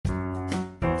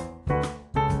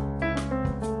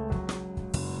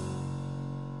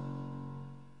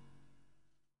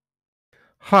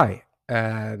Hi,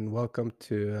 and welcome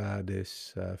to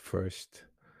this first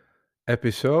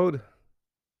episode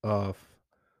of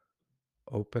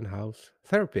Open House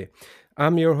Therapy.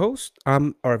 I'm your host.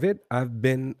 I'm Arvid. I've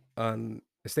been an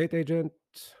estate agent,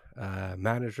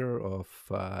 manager of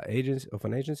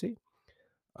an agency.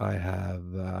 I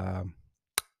have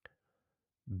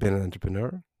been an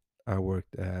entrepreneur. I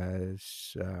worked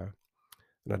as an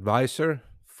advisor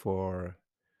for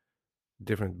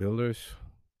different builders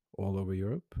all over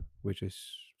Europe, which is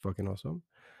fucking awesome.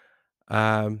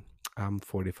 Um, I'm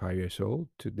 45 years old.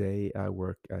 Today, I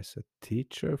work as a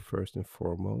teacher, first and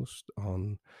foremost,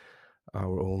 on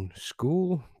our own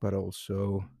school, but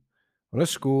also on a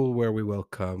school where we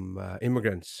welcome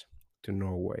immigrants to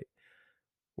Norway,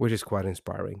 which is quite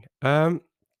inspiring. And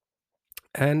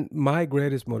my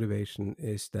greatest motivation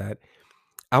is that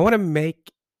I want to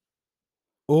make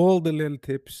all the little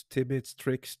tips, tidbits,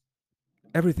 tricks,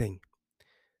 everything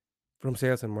from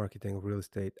sales and marketing of real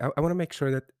estate. I want to make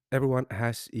sure that everyone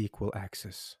has equal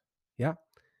access. Yeah.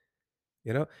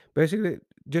 Basically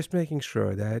just making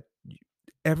sure that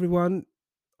everyone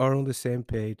are on the same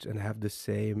page and have the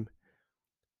same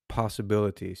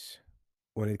possibilities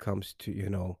when it comes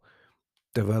to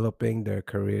developing their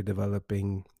career,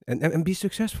 developing and be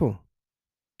successful.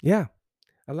 Yeah,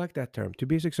 I like that term, to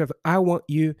be successful. I want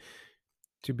you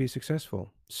to be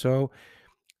successful. So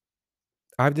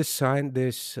I've designed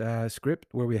this script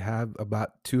where we have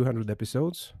about 200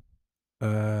 episodes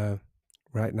uh,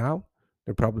 right now.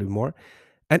 There are probably more,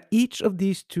 and each of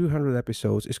these 200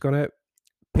 episodes is going to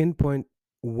pinpoint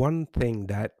one thing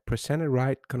that presented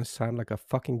right gonna sound like a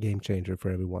fucking game changer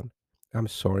for everyone. I'm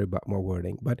sorry about my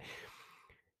wording, but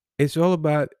it's all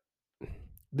about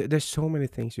there's so many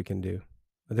things you can do.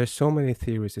 There's so many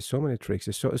theories, there's so many tricks,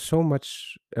 there's so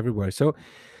much everywhere. So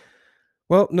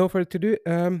well, no further ado.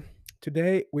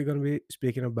 Today we're gonna be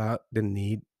speaking about the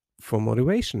need for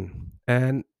motivation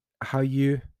and how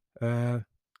you uh,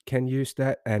 can use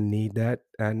that and need that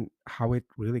and how it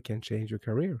really can change your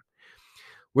career.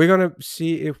 We're going to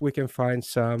see if we can find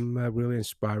some really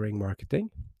inspiring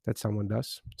marketing that someone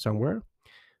does somewhere.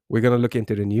 We're going to look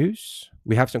into the news.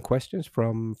 We have some questions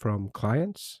from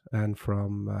clients and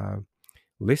from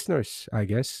listeners, I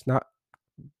guess. Not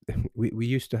we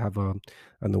used to have a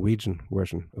Norwegian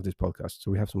version of this podcast,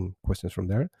 so we have some questions from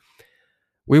there.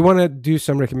 We want to do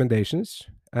some recommendations,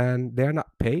 and they're not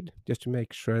paid, just to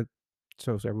make sure,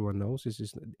 so everyone knows.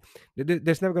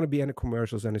 There's never going to be any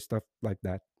commercials, any stuff like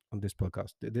that on this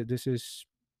podcast. This is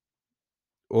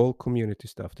all community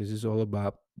stuff. This is all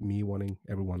about me wanting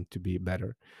everyone to be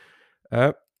better.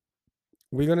 Uh,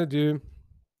 we're gonna do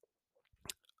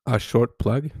a short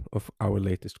plug of our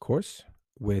latest course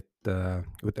with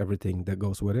everything that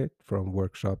goes with it, from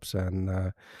workshops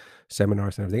and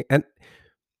seminars and everything. And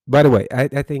by the way, I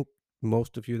think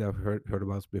most of you that have heard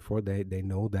about us before, they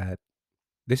know that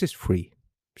this is free.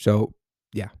 So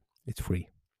yeah, it's free,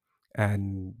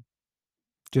 and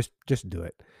just do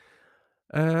it.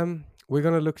 We're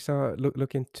gonna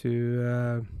look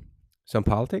into some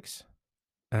politics,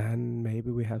 and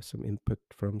maybe we have some input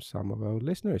from some of our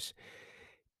listeners.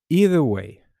 Either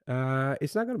way,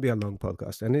 it's not going to be a long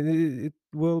podcast, and it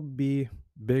will be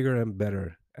bigger and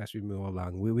better as we move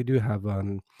along. We do have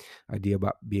an idea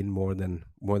about being more than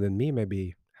me.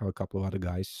 Maybe have a couple of other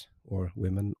guys or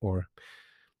women or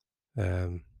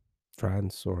um,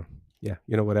 friends or yeah,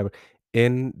 whatever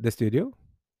in the studio.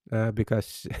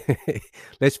 Because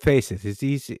let's face it, it's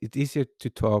easy. It's easier to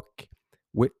talk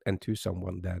with and to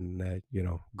someone than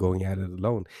going at it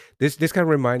alone. This kind of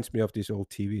reminds me of this old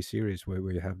TV series where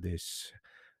we have this.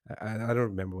 I don't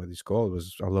remember what it's called. It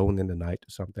was Alone in the Night or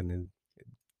something, and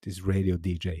this radio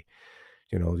DJ,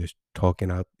 just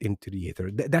talking out into the ether.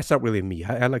 That's not really me.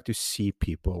 I like to see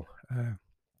people.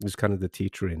 It's kind of the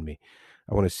teacher in me.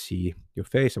 I want to see your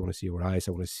face. I want to see your eyes.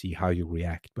 I want to see how you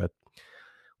react. But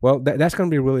well, that's going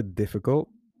to be really difficult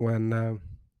when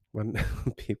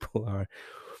people are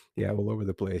all over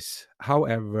the place.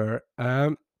 However,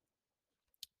 I'm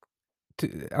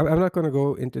not going to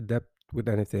go into depth with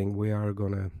anything. We are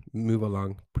going to move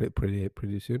along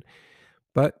pretty soon.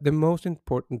 But the most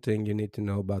important thing you need to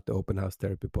know about the Open House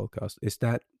Therapy podcast is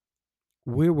that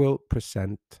we will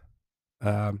present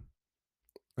um,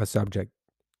 a subject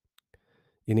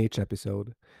in each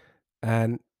episode,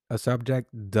 and a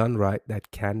subject done right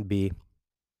that can be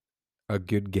a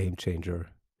good game changer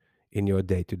in your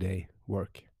day to day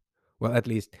work. Well, at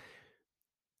least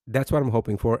that's what I'm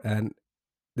hoping for. And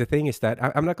the thing is that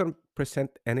I'm not going to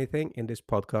present anything in this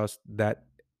podcast that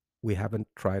we haven't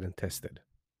tried and tested.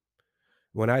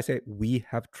 When I say we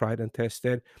have tried and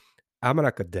tested, I'm an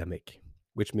academic,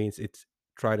 which means it's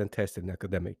tried and tested and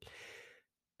academic.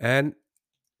 And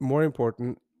more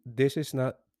important, this is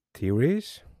not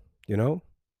theories, you know,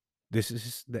 this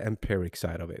is the empiric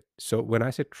side of it. So when I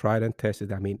say tried and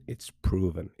tested, I mean it's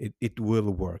proven. It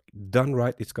will work. Done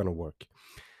right, it's gonna work.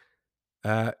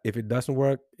 If it doesn't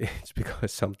work, it's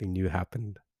because something new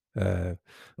happened uh,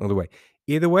 on the way.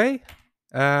 Either way,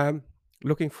 um,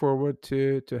 looking forward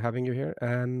to having you here,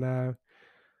 and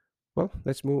well,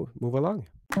 let's move along.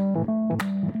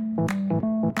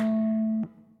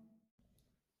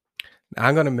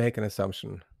 I'm gonna make an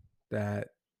assumption that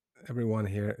everyone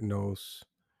here knows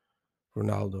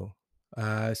Ronaldo.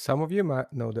 Some of you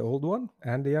might know the old one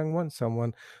and the young one.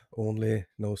 Someone only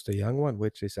knows the young one,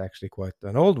 which is actually quite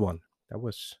an old one. That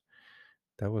was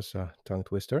that was a tongue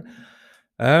twister.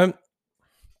 Um,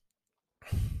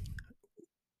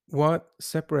 what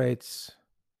separates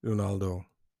Ronaldo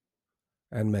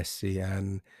and Messi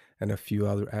and a few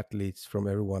other athletes from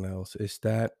everyone else is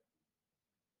that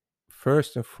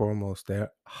first and foremost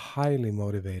they're highly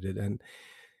motivated and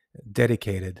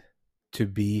dedicated to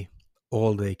be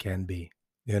all they can be.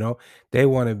 You know, they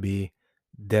want to be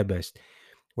the best.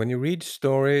 When you read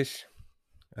stories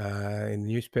in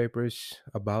newspapers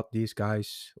about these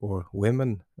guys or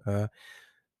women,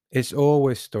 it's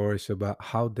always stories about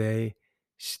how they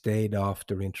stayed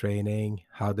after in training,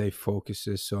 how they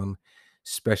focuses on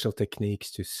special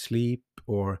techniques to sleep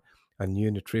or a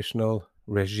new nutritional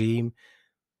regime,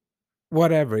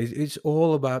 whatever. It's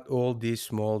all about all these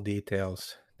small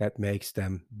details that makes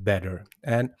them better.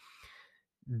 And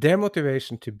their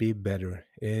motivation to be better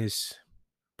is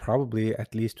probably,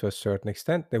 at least to a certain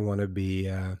extent, they want to be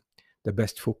the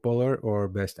best footballer or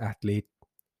best athlete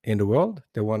in the world.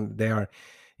 They are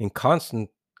in constant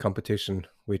competition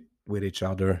with each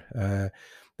other,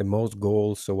 the most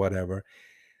goals or whatever.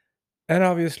 And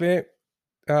obviously,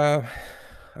 uh,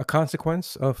 a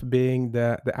consequence of being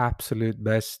the absolute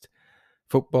best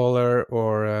footballer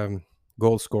or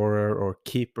goal scorer or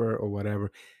keeper or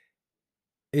whatever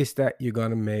is that you're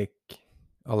gonna make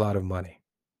a lot of money.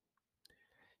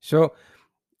 So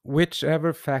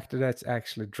whichever factor that's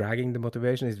actually dragging the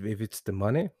motivation is, if it's the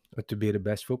money or to be the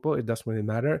best football, it doesn't really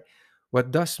matter.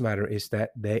 What does matter is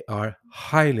that they are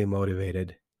highly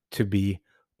motivated to be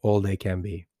all they can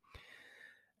be.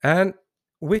 And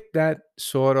with that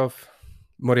sort of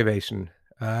motivation,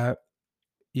 uh,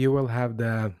 you will have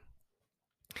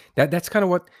that's kind of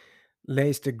what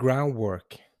lays the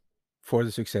groundwork for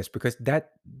the success, because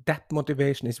that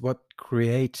motivation is what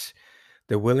creates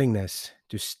the willingness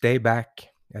to stay back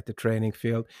at the training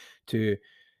field, to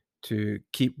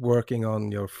keep working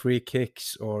on your free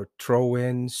kicks or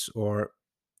throw-ins, or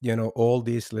all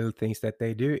these little things that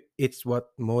they do. It's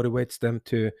what motivates them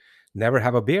to never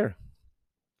have a beer,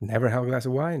 never have a glass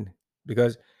of wine,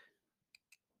 because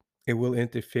it will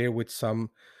interfere with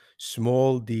some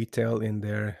small detail in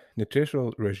their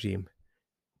nutritional regime.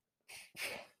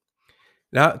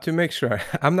 Now, to make sure,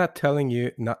 I'm not telling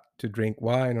you not to drink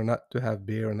wine or not to have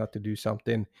beer or not to do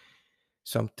something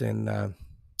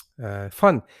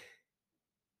fun.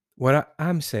 What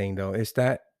I'm saying though is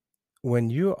that when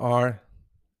you are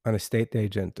an estate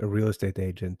agent, a real estate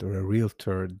agent, or a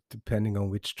realtor, depending on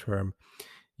which term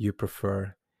you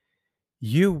prefer,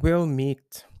 you will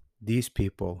meet these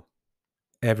people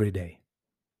every day.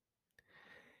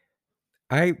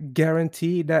 I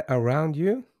guarantee that around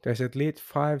you, there's at least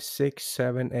five, six,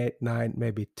 seven, eight, nine,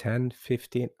 maybe 10,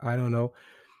 15, I don't know,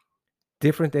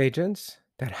 different agents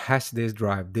that has this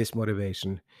drive, this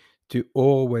motivation to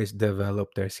always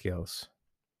develop their skills.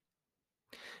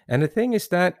 And the thing is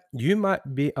that you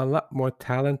might be a lot more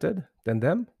talented than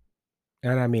them,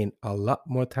 and I mean a lot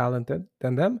more talented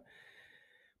than them,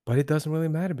 but it doesn't really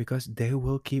matter because they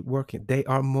will keep working. They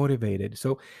are motivated.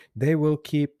 So they will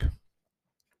keep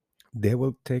they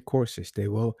will take courses, they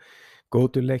will go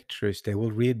to lectures, they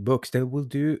will read books, they will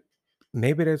do,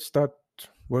 maybe they'll start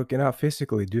working out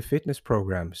physically, do fitness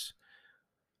programs,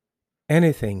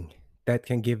 anything that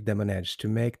can give them an edge to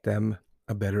make them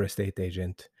a better estate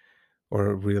agent or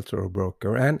a realtor or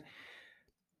broker. And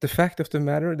the fact of the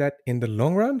matter that in the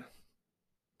long run,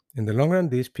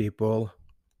 these people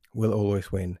will always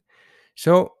win.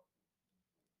 So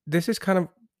this is kind of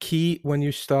key when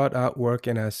you start out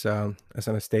working as an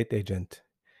estate agent.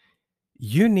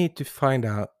 You need to find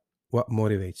out what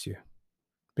motivates you,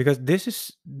 because this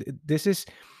is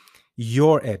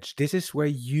your edge. This is where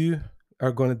you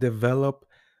are going to develop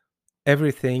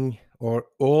everything or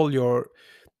all your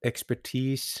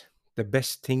expertise, the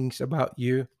best things about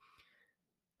you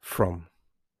from.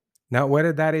 Now,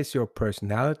 whether that is your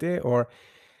personality or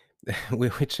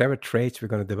whichever traits we're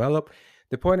going to develop,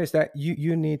 the point is that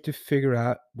you need to figure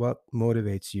out what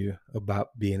motivates you about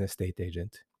being a state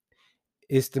agent.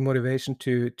 Is the motivation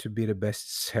to be the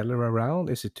best seller around?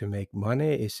 Is it to make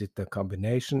money? Is it a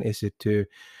combination? Is it to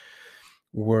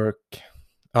work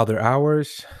other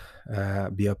hours,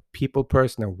 be a people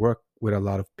person and work with a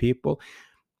lot of people?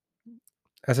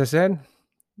 As I said,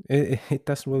 it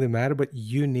doesn't really matter, but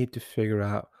you need to figure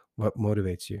out what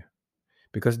motivates you,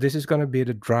 because this is going to be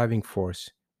the driving force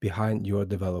behind your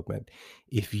development.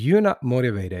 If you're not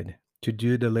motivated to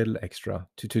do the little extra,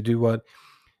 to do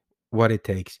what it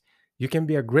takes, you can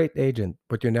be a great agent,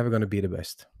 but you're never going to be the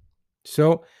best.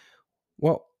 So,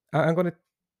 well, I'm going to,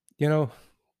 you know,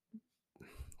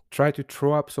 try to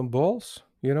throw up some balls,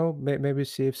 maybe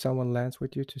see if someone lands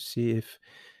with you, to see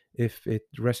if it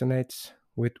resonates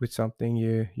with something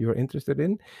you're interested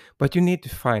in. But you need to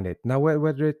find it. Now,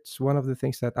 whether it's one of the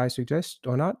things that I suggest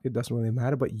or not, it doesn't really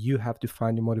matter, but you have to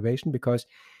find your motivation, because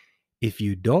if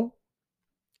you don't,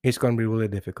 it's going to be really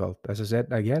difficult, as I said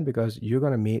again, because you're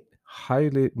going to meet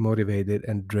highly motivated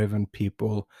and driven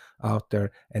people out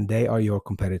there, and they are your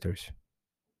competitors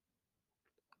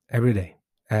every day.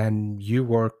 And you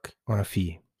work on a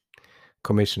fee,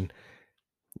 commission.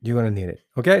 You're going to need it.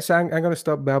 Okay, so I'm going to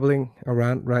stop babbling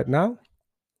around right now,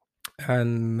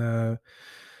 and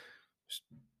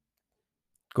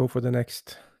go for the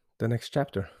next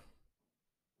chapter.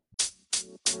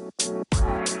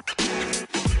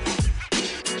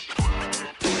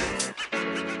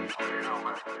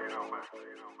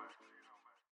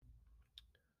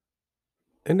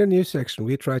 In the news section,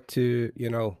 we try to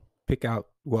pick out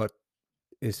what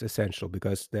is essential,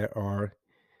 because there are,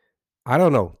 I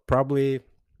don't know, probably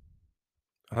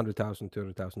 100,000,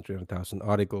 200,000, 300,000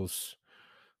 articles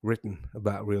written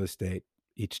about real estate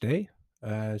each day.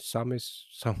 A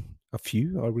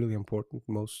few are really important.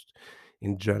 Most,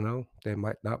 in general, they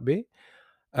might not be.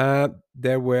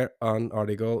 There were an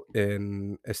article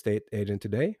in Estate Agent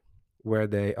today where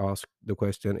they asked the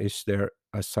question: is there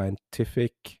a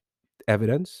scientific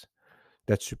evidence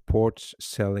that supports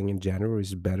selling in January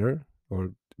is better,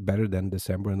 or better than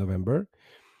December and November?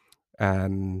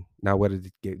 And now, whether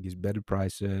it gives better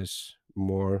prices,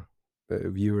 more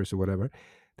viewers, or whatever.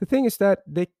 The thing is that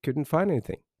they couldn't find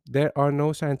anything. There are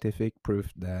no scientific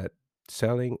proof that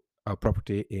selling a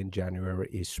property in January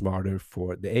is smarter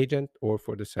for the agent, or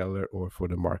for the seller, or for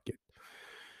the market.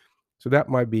 So that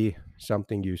might be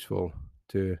something useful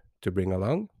to bring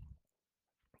along.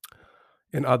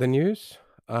 In other news,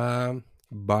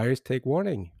 buyers take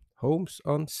warning. Homes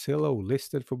on Zillow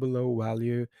listed for below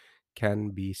value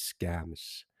can be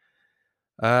scams.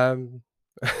 Um,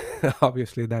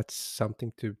 Obviously, that's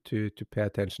something to pay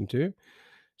attention to.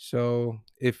 So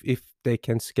if they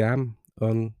can scam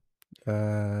on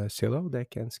Zillow, they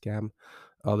can scam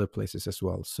other places as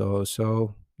well.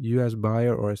 So you, as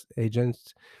buyer or as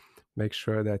agents, make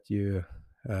sure that you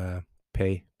uh,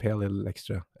 pay a little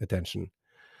extra attention.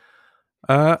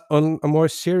 On a more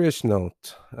serious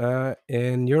note,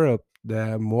 in Europe,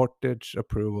 the mortgage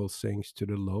approval sinks to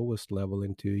the lowest level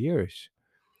in 2 years.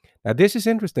 Now, this is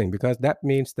interesting, because that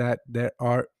means that there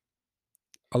are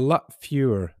a lot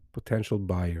fewer potential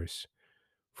buyers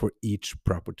for each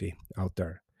property out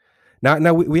there.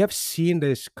 Now we have seen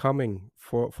this coming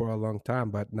for a long time,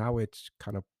 but now it's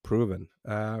kind of proven,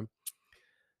 and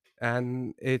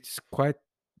it's quite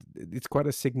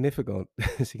a significant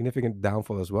significant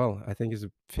downfall as well. I think it's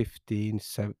 15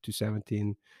 to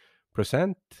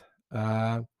 17%,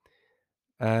 uh,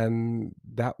 and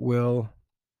that will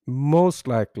most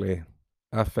likely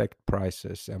affect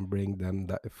prices and bring them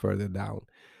further down.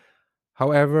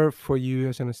 However, for you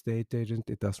as an estate agent,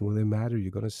 it doesn't really matter.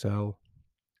 You're going to sell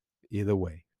either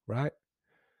way, right?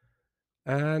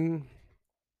 And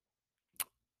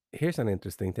here's an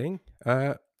interesting thing.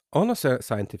 On a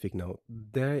scientific note,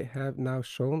 they have now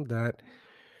shown that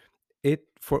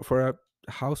for a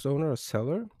house owner or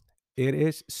seller, it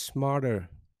is smarter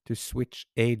to switch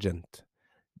agent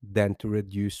than to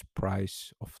reduce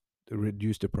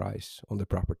the price on the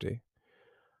property.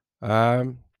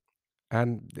 Um,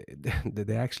 and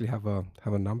they actually have a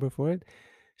number for it.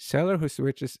 Seller who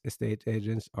switches estate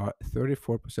agents are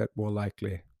 34% more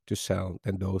likely to sell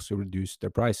than those who reduce their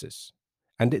prices.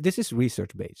 And this is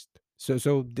research based.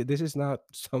 So this is not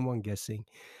someone guessing.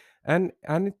 And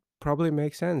it probably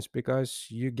makes sense, because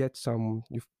you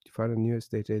find a new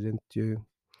estate agent, you,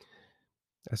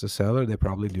 as a seller, they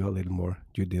probably do a little more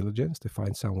due diligence. They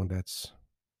find someone that's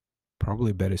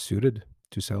probably better suited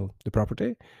to sell the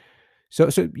property. So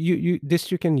you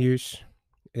can use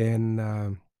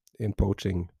in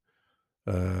poaching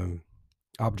um,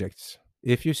 objects.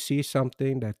 If you see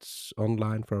something that's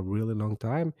online for a really long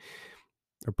time,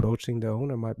 approaching the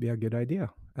owner might be a good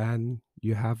idea, and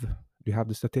you have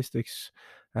the statistics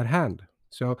at hand.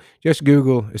 So just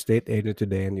Google estate agent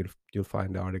today, and you'll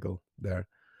find the article there.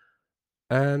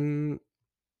 And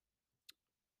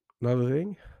another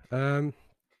thing, um,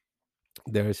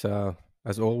 there's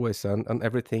as always, on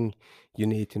everything you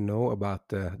need to know about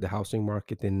the housing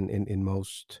market in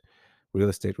most real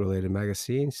estate related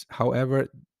magazines. However,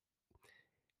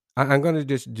 I'm going to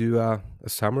just do a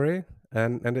summary,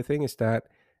 and the thing is that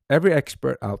every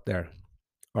expert out there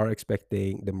are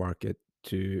expecting the market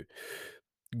to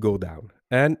go down.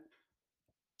 And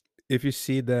if you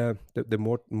see the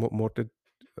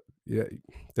yeah,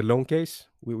 the loan case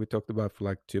we talked about for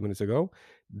like 2 minutes ago,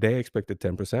 they expected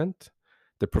 10%.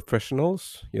 The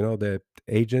professionals, the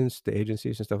agents, the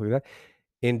agencies and stuff like that,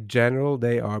 in general,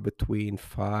 they are between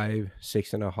five,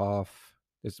 6.5.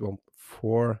 There's one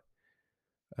four.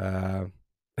 Uh,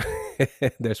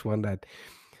 there's one that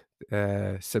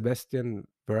Sebastian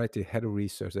Variety head of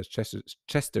research at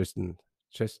Chesterton's,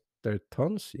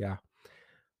 yeah.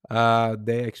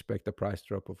 They expect a price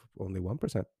drop of only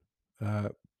 1%. Uh,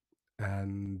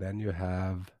 and then you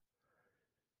have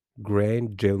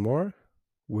Grain Gilmore,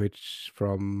 which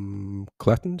from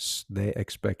Clutton's, they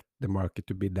expect the market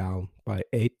to be down by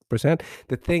 8%.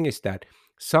 The thing is that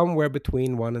somewhere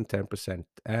between 1 and 10%.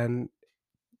 And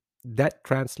that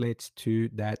translates to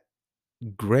that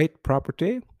great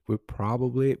property will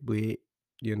probably be,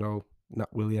 not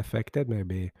really affected,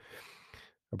 maybe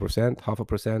a percent, half a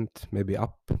percent, maybe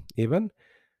up even.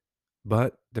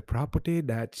 But the property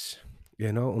that's,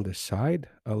 on the side,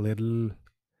 a little,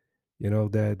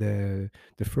 the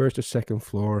first or second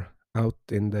floor out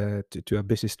in to a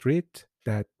busy street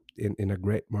that in a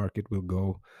great market will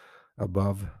go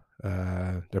above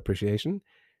the appreciation.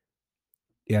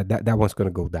 Yeah, that one's going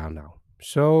to go down now.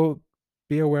 So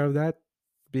be aware of that.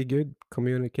 Be good,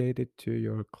 communicate it to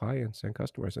your clients and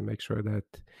customers, and make sure that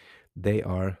they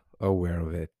are aware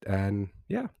of it. And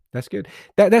yeah, that's good.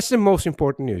 That's the most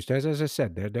important news. As I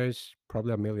said, there's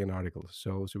probably a million articles,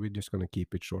 so we're just going to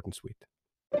keep it short and sweet.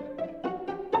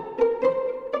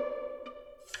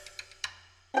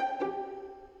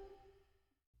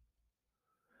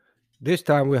 This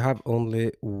time we have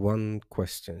only one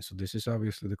question, so this is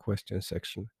obviously the question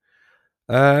section.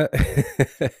 Uh,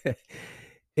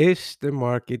 is the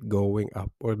market going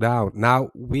up or down?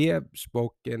 Now, we have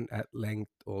spoken at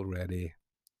length already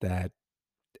that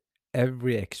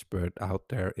every expert out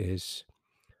there is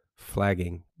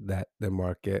flagging that the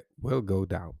market will go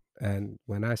down. And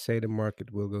when I say the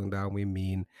market will go down, we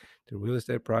mean the real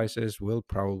estate prices will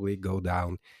probably go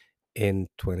down in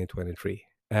 2023.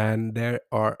 And there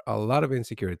are a lot of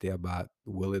insecurity about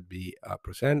will it be a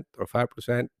percent or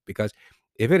 5%? Because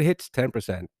if it hits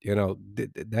 10%,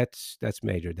 that's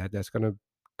major. That's going to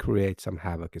create some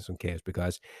havoc and some chaos,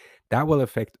 because that will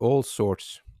affect all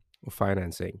sorts of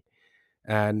financing,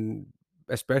 and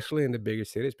especially in the bigger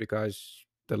cities, because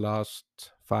the last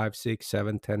 5, 6,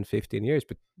 7, 10, 15 years,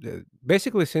 but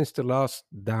basically since the last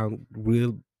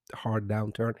real hard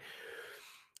downturn,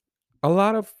 a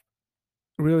lot of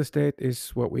real estate is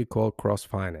what we call cross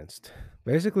financed.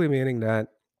 Basically, meaning that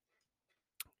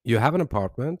you have an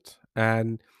apartment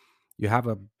and you have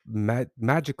a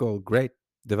magical, great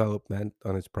development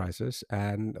on its prices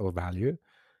and or value.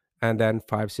 And then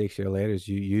 5, 6 years later,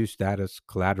 you use that as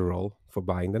collateral for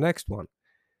buying the next one.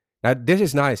 Now, this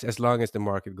is nice as long as the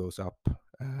market goes up.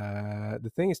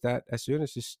 The thing is that as soon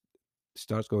as it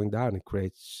starts going down, it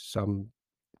creates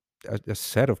a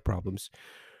set of problems.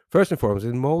 First and foremost,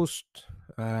 in most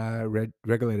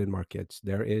regulated markets,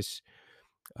 there is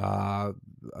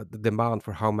the demand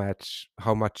for how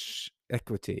much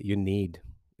equity you need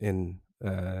in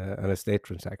an estate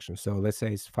transaction. So let's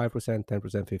say it's 5%,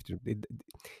 10%, 15.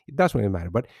 It doesn't really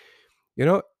matter. But you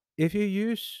know, if you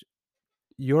use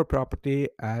your property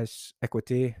as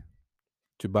equity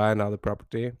to buy another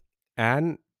property,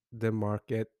 and the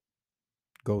market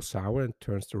goes sour and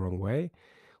turns the wrong way,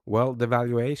 well, the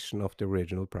valuation of the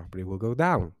original property will go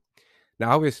down.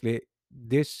 Now, obviously,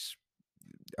 this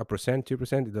a percent,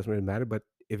 2%, it doesn't really matter. But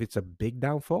if it's a big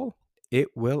downfall, it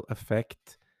will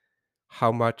affect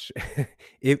how much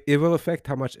it will affect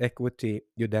how much equity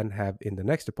you then have in the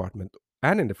next apartment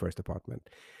and in the first apartment.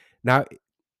 Now,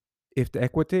 if the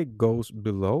equity goes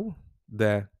below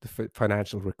the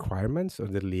financial requirements or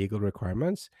the legal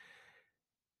requirements,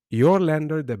 your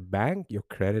lender, the bank, your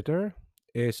creditor,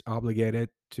 is obligated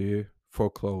to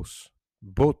foreclose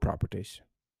both properties.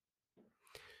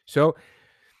 So,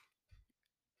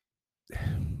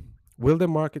 will the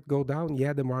market go down?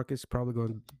 Yeah, the market's probably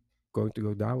going to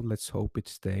go down. Let's hope it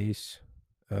stays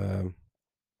um,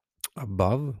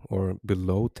 above or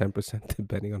below 10%,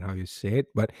 depending on how you say it.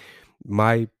 But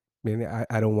my,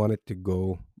 I don't want it to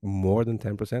go more than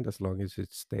 10%. As long as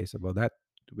it stays above that,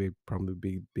 we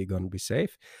probably be going to be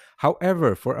safe.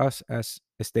 However, for us as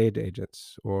estate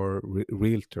agents or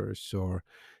realtors or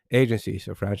agencies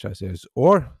or franchises,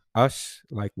 or us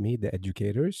like me, the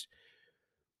educators,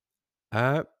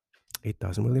 uh, it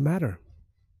doesn't really matter.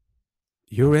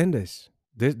 You're in this.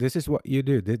 This is what you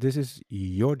do. This is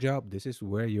your job. This is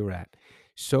where you're at.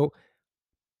 So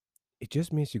it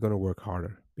just means you're going to work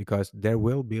harder because there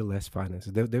will be less finance.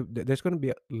 There's going to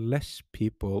be less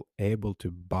people able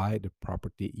to buy the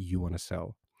property you want to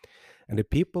sell. And the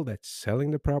people that's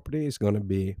selling the property is going to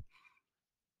be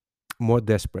more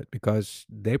desperate because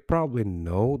they probably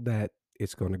know that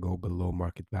it's going to go below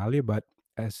market value. But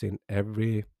as in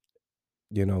every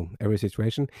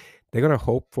situation, they're going to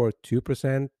hope for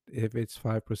 2%. If it's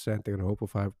 5%, they're going to hope for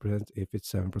 5%. If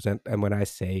it's 7%, and when I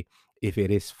say if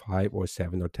it is 5 or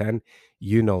 7 or 10,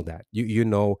 you know that you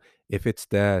know if it's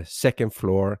the second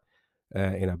floor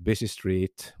in a busy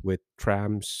street with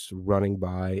trams running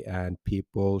by and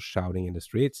people shouting in the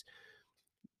streets,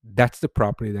 that's the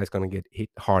property that's going to get hit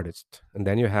hardest. And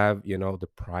then you have, the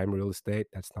prime real estate.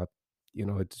 That's not,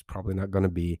 it's probably not going to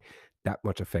be that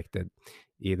much affected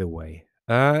either way.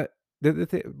 But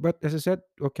as I said,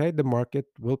 okay, the market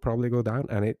will probably go down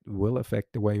and it will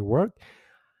affect the way you work.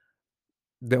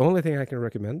 The only thing I can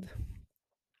recommend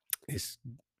is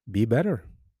be better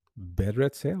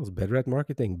at sales, better at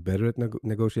marketing, better at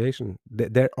negotiation.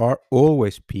 There are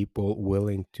always people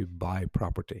willing to buy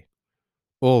property.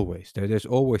 Always. There's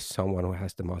always someone who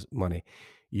has the most money.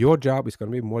 Your job is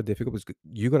going to be more difficult because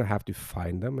you're going to have to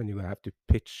find them and you're going to have to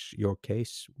pitch your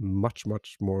case much,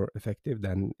 much more effective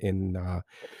than in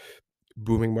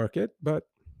booming market. But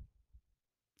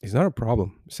it's not a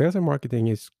problem. Sales and marketing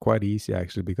is quite easy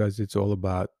actually because it's all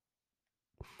about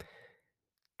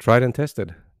tried and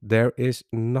tested. There is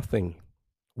nothing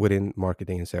within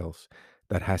marketing and sales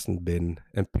that hasn't been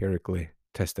empirically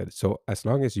tested. So as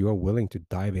long as you are willing to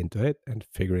dive into it and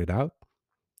figure it out,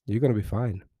 you're going to be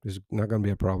fine. There's not going to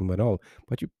be a problem at all,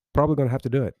 but you're probably going to have to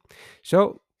do it.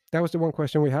 So that was the one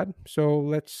question we had. So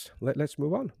let's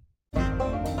move on.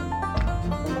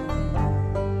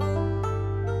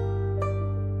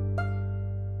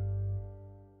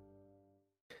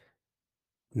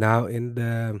 Now in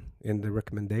the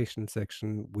recommendation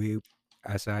section,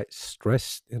 as I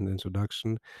stressed in the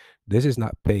introduction, this is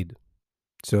not paid.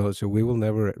 So we will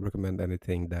never recommend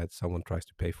anything that someone tries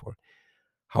to pay for.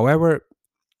 However,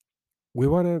 we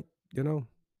want to,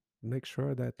 make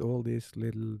sure that all these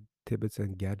little tidbits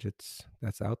and gadgets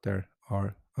that's out there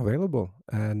are available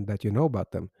and that you know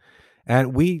about them.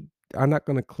 And we are not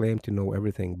going to claim to know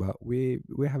everything, but we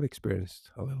have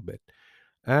experienced a little bit.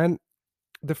 And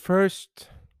the first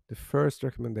the first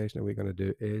recommendation that we're going to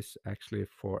do is actually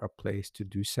for a place to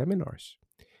do seminars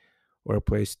or a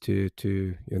place to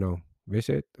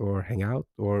visit or hang out,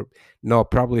 or no,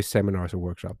 probably seminars or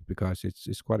workshops because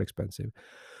it's quite expensive.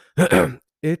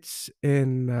 It's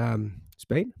in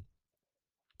Spain,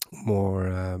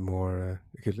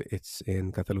 it's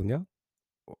in Catalonia,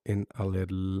 in a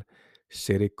little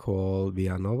city called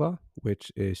Villanova,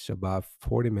 which is about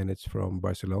 40 minutes from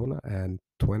Barcelona and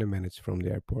 20 minutes from the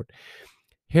airport.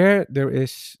 Here, there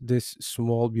is this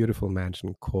small, beautiful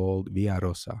mansion called Villa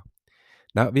Rosa.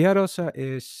 Now, Villa Rosa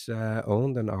is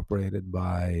owned and operated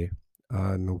by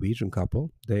a Norwegian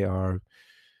couple. They're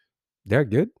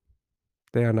good.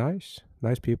 They are nice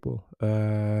people.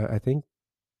 I think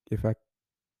if I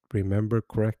remember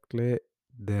correctly,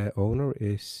 the owner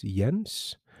is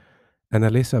Jens and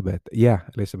Elizabeth. Yeah,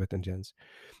 Elizabeth and Jens.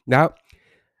 Now,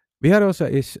 Villarosa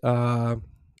is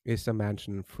a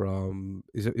mansion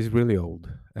is really old,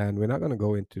 and we're not going to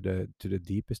go into the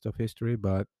deepest of history,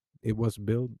 but it was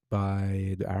built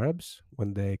by the Arabs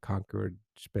when they conquered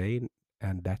Spain,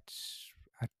 and that's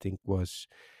I think was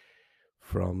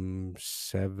from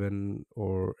 7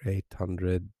 or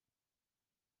 800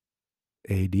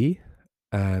 AD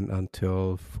and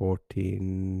until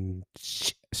 14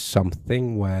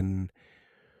 something when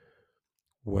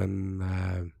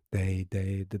the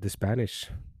Spanish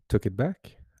took it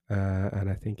back, and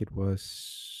I think it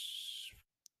was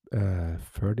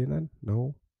Ferdinand.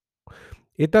 No,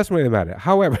 it doesn't really matter.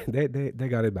 However, they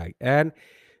got it back, and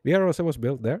Villarosa was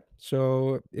built there,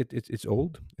 so it's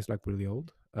old. It's like really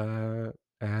old,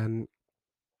 and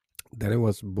then it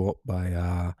was bought by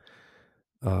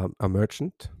a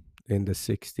merchant in the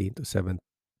 16th to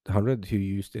 700 who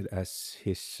used it as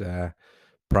his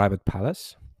private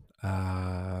palace.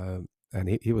 Uh,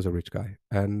 and he was a rich guy.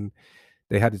 And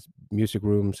they had his music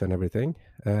rooms and everything.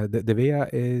 The villa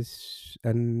is,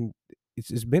 and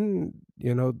it's been,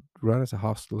 run as a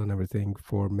hostel and everything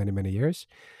for many, many years.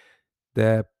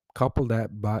 The couple that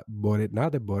bought it now.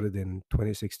 They bought it in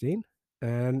 2016,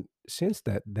 and since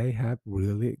that they have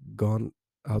really gone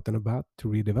out and about to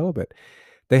redevelop it.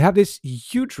 They have this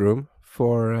huge room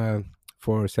for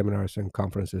seminars and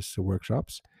conferences,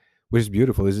 workshops, which is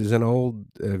beautiful. This is an old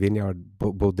vineyard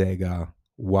bodega,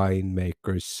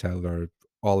 winemaker, cellar,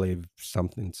 olive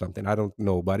something something. I don't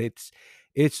know, but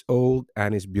it's old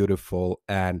and it's beautiful.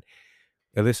 And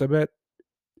Elizabeth,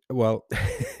 well,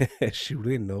 she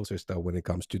really knows her stuff when it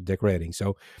comes to decorating.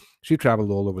 So she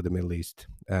traveled all over the Middle East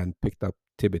and picked up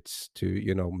tidbits to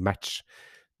match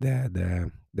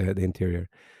the interior.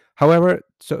 However,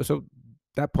 so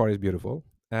that part is beautiful,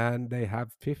 and they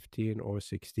have 15 or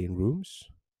 16 rooms,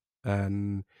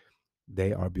 and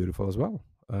they are beautiful as well.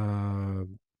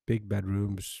 Big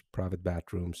bedrooms, private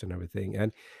bathrooms, and everything.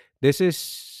 And this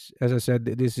is, as I said,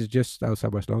 this is just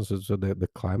outside Barcelona, so the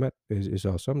climate is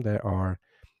awesome.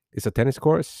 It's a tennis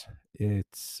course.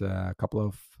 It's a couple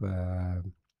of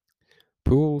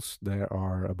pools. There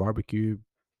are a barbecue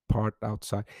part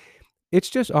outside. It's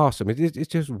just awesome. It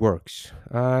just works.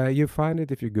 You find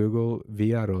it if you Google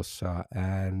Via Rosa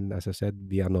and, as I said,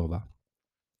 Via Nova.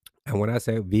 And when I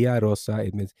say Via Rosa,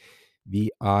 it means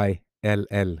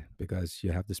VILL because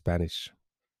you have the Spanish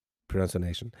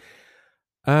pronunciation.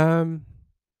 Um,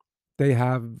 they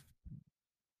have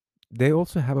they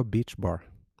also have a beach bar.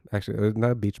 Actually,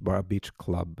 not a beach bar, a beach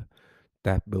club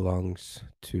that belongs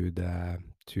to the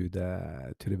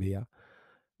Via.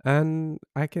 And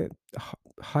I can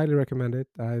highly recommend it.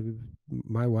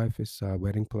 My wife is a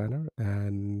wedding planner,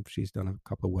 and she's done a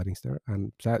couple of weddings there,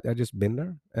 and so I just been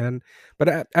there, and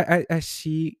but I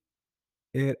see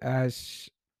it as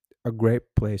a great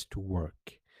place to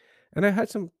work, and I had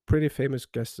some pretty famous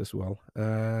guests as well,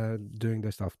 doing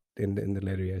their stuff in the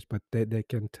later years, but they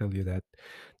can tell you that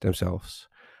themselves.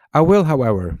 I will,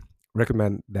 however,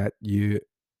 recommend that you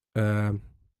um,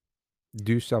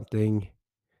 do something.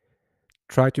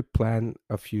 Try to plan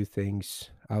a few things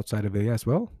outside of Villa as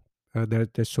well.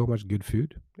 There's so much good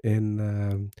food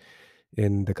in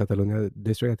the Catalonia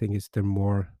district. I think it's there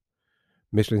more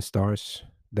Michelin stars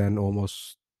than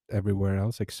almost everywhere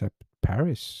else except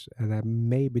Paris and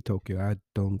maybe Tokyo. I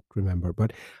don't remember,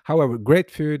 but however,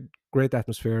 great food, great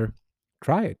atmosphere.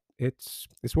 Try it. It's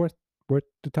worth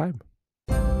the time.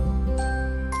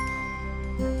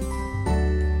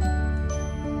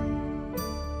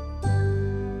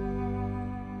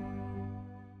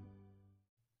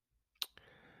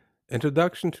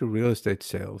 Introduction to real estate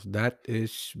sales. That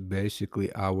is basically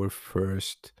our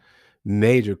first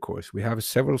major course. We have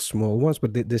several small ones,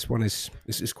 but this one is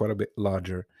quite a bit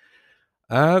larger.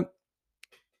 Um,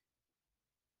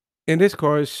 in this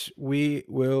course, we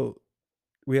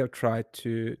have tried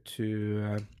to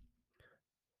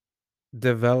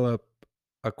develop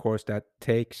a course that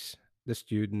takes the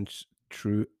students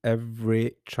through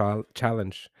every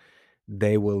challenge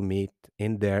they will meet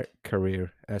in their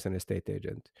career as an estate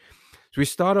agent. So we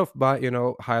start off by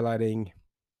highlighting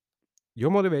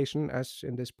your motivation, as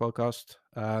in this podcast,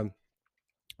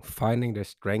 finding their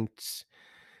strengths,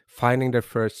 finding their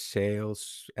first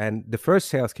sales. And the first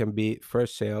sales can be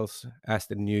first sales as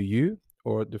the new you,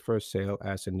 or the first sale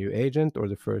as a new agent, or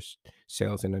the first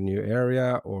sales in a new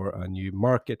area, or a new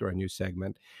market, or a new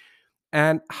segment,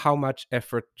 and how much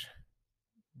effort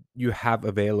you have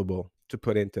available to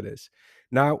put into this.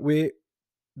 Now we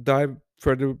dive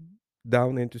further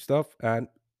down into stuff, and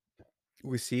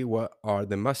we see what are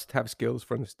the must-have skills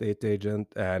for an estate agent,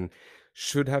 and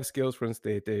should have skills for an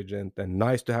estate agent, and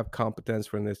nice to have competence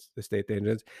for an estate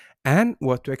agent, and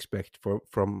what to expect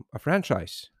from a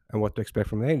franchise, and what to expect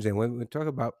from an agency. And when we talk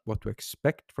about what to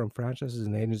expect from franchises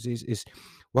and agencies, is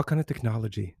what kind of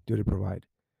technology do they provide,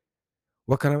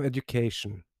 what kind of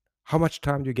education, how much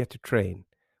time do you get to train,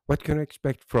 what can you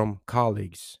expect from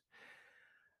colleagues.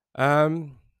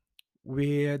 um,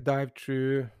 we dive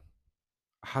through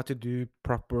how to do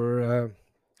proper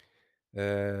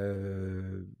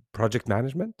project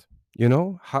management,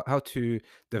 how to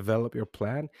develop your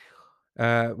plan.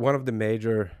 One of the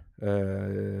major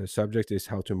subjects is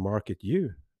how to market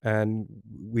you, and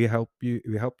we help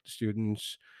the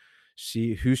students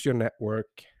see who's your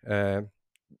network,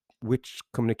 which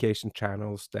communication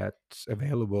channels that's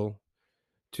available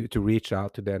to reach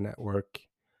out to their network,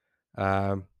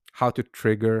 how to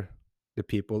trigger the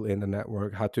people in the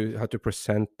network, how to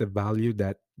present the value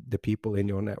that the people in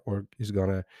your network is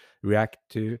gonna react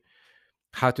to,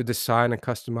 how to design and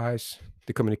customize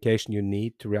the communication you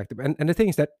need to react. And the thing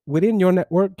is that within your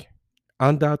network,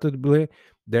 undoubtedly,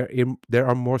 there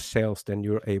are more sales than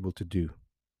you're able to do.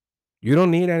 You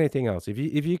don't need anything else. If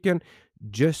you can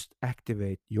just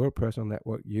activate your personal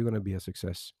network, you're gonna be a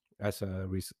success. as a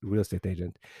real estate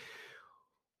agent.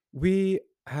 We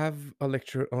have a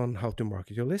lecture on how to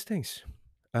market your listings.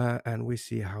 And we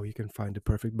see how you can find the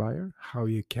perfect buyer, how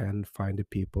you can find the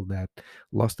people that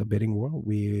lost a bidding war.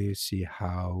 We see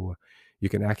how you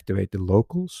can activate the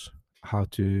locals, how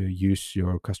to use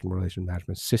your customer relation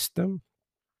management system,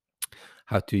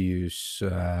 how to use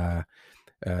the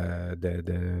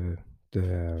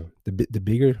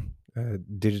bigger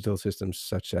digital systems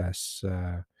such as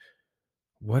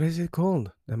what is it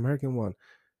called? The American one.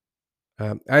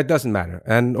 It doesn't matter,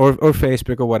 and or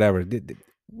Facebook or whatever.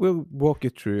 We'll walk you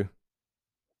through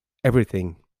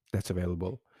everything that's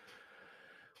available.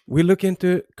 We look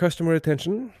into customer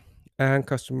retention and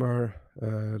customer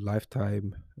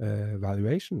lifetime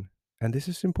valuation, and this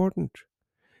is important.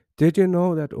 Did you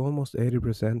know that almost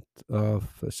 80%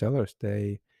 of sellers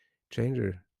they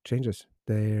changes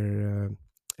their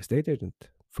estate agent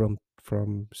from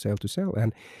sale to sale,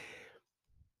 and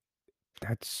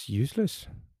that's useless.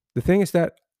 The thing is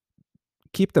that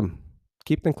keep them,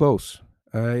 keep them close.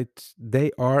 It's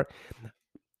they are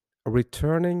a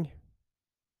returning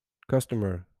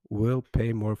customer will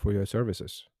pay more for your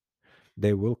services.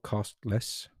 They will cost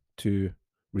less to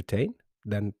retain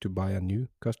than to buy a new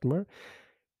customer,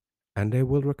 and they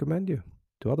will recommend you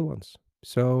to other ones.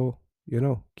 So,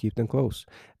 keep them close,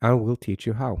 and we'll teach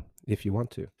you how if you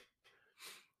want to.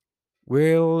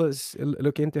 We'll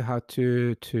look into how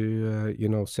to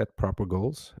set proper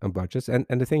goals and budgets. And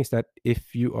the thing is that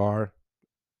if you are,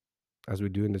 as we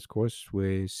do in this course,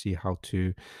 we see how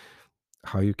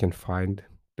you can find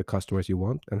the customers you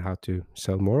want and how to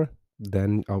sell more.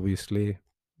 Then obviously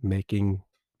making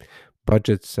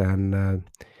budgets and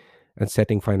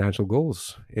setting financial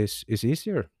goals is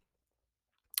easier.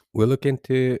 We'll look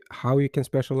into how you can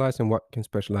specialize and what you can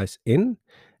specialize in,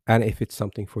 and if it's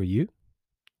something for you.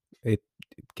 It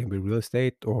can be real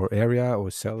estate or area or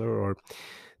seller or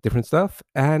different stuff.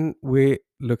 And we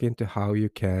look into how you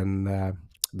can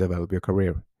develop your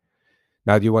career.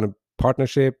 Now, do you want a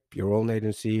partnership, your own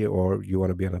agency, or you want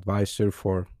to be an advisor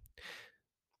for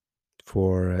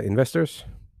investors,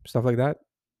 stuff like that?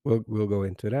 We'll go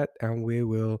into that, and we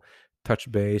will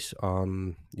touch base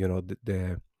on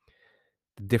the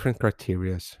different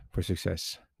criterias for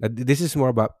success. Now, this is more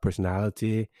about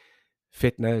personality,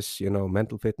 fitness,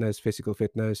 mental fitness, physical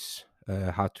fitness,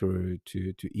 how to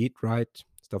eat right,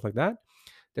 stuff like that.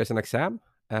 There's an exam.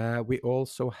 We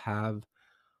also have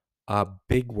a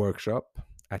big workshop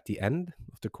at the end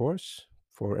of the course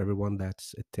for everyone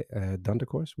that's done the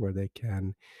course, where they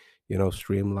can,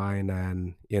 streamline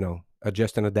and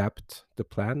adjust and adapt the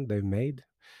plan they've made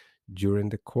during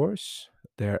the course.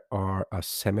 There are a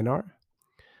seminar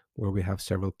where we have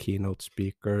several keynote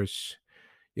speakers,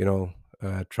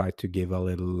 try to give a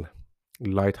little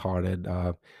lighthearted,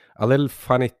 a little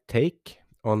funny take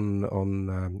on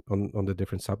the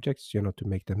different subjects, to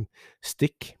make them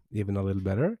stick even a little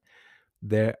better.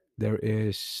 There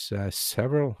is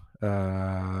several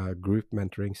group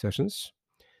mentoring sessions.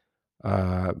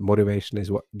 Motivation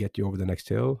is what get you over the next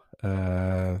hill.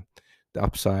 The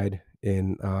upside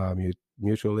in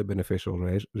mutually beneficial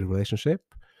relationship.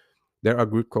 There are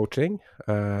group coaching,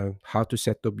 how to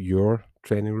set up your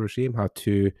training regime, how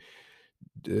to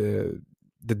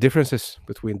the differences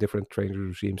between different training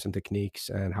regimes and techniques,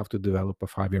 and how to develop a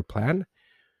 5-year plan.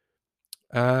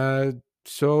 Uh,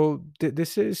 so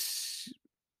this is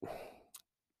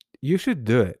you should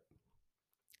do it.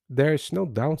 There's no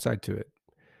downside to it.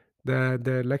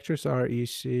 The lectures are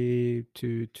easy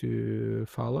to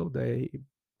follow.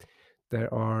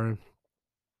 There are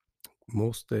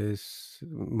most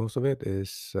of it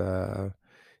is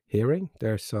hearing.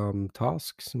 There's some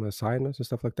tasks, some assignments, and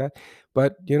stuff like that.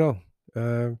 But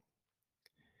uh,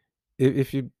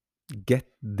 if you get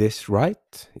this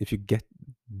right, if you get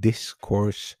this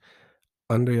course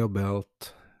under your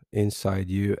belt inside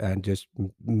you and just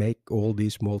make all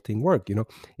these small things work,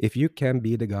 if you can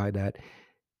be the guy that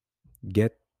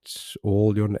gets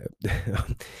all your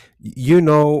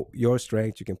your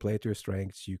strengths, you can play to your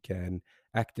strengths, you can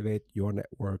activate your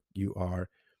network, you are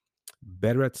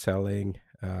better at selling,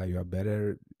 you are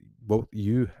better, both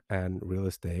you and real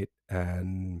estate,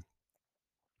 and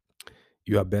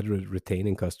you are better at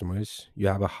retaining customers, you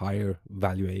have a higher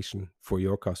valuation for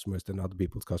your customers than other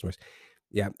people's customers.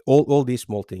 Yeah, all these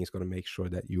small things going to make sure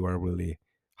that you are really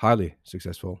highly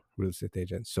successful real estate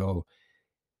agent. So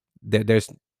there,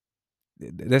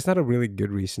 there's not a really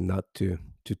good reason not to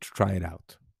try it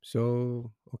out.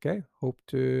 So okay, hope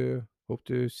to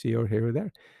see or hear you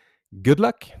there. Good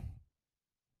luck.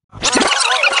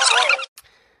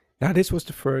 Now, this was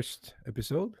the first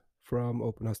episode from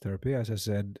Open House Therapy. As I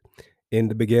said in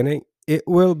the beginning, it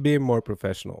will be more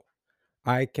professional.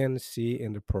 I can see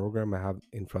in the program I have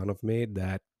in front of me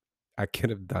that I could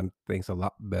have done things a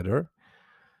lot better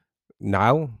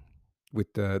now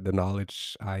with the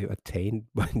knowledge I attained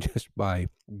by just by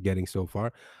getting so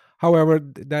far. However,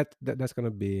 that's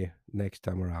gonna be next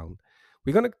time around.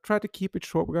 We're gonna try to keep it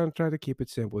short. We're gonna try to keep it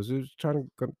simple. So just trying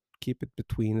to keep it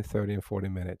between 30 and 40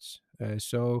 minutes.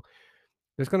 So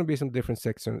there's gonna be some different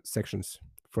sections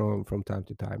from time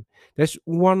to time. There's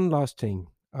one last thing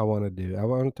I want to do. I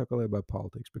want to talk a little about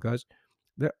politics because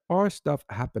there are stuff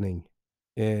happening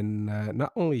in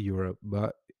not only Europe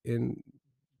but in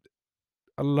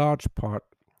a large part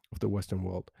of the Western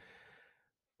world,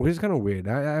 which is kind of weird.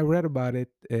 I read about it,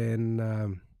 and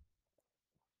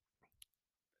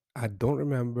I don't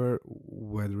remember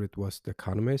whether it was The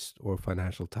Economist or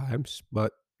Financial Times,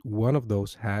 but one of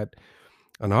those had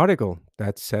an article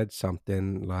that said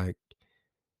something like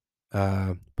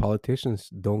politicians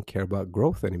don't care about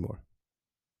growth anymore.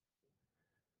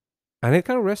 And it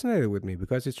kind of resonated with me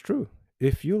because it's true.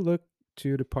 If you look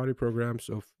to the party programs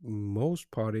of most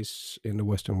parties in the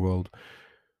Western world,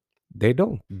 they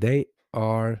don't. They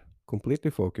are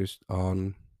completely focused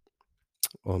on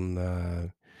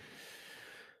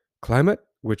climate,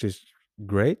 which is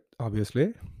great,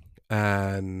 obviously,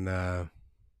 and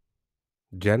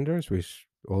genders, which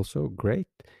also great.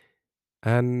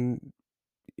 And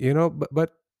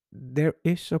but there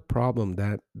is a problem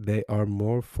that they are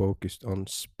more focused on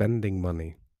spending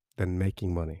money than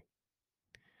making money.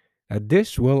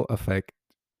 This will affect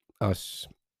us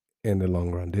in the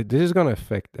long run. This is going to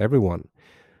affect everyone,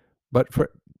 but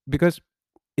for because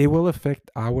it will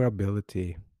affect our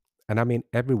ability, and I mean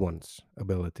everyone's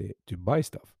ability to buy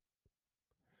stuff.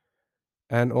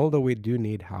 And although we do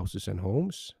need houses and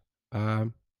homes,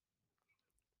 um,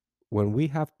 when we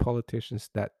have politicians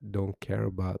that don't care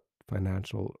about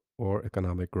financial or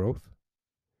economic growth,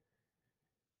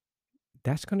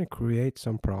 that's going to create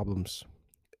some problems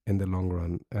in the long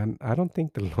run. And I don't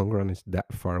think the long run is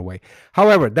that far away.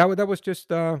 However, that was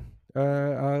just a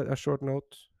short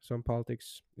note, some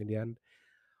politics in the end.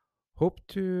 Hope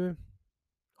to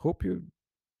hope you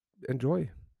enjoy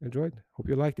enjoyed. Hope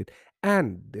you liked it.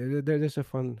 And there's a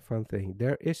fun thing.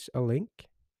 There is a link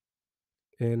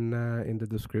in the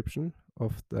description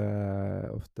of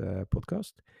the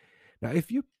podcast. Now,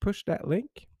 if you push that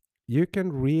link, you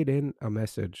can read in a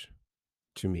message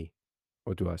to me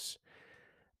or to us,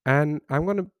 and I'm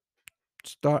gonna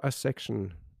start a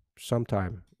section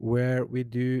sometime where we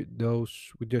do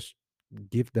those. We just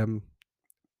give them,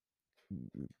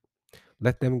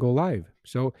 let them go live.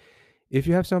 So if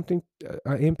you have something,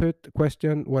 input,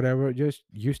 question, whatever, just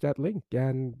use that link,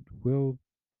 and we'll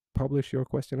publish your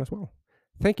question as well.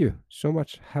 Thank you so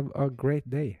much. Have a great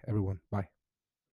day, everyone. Bye.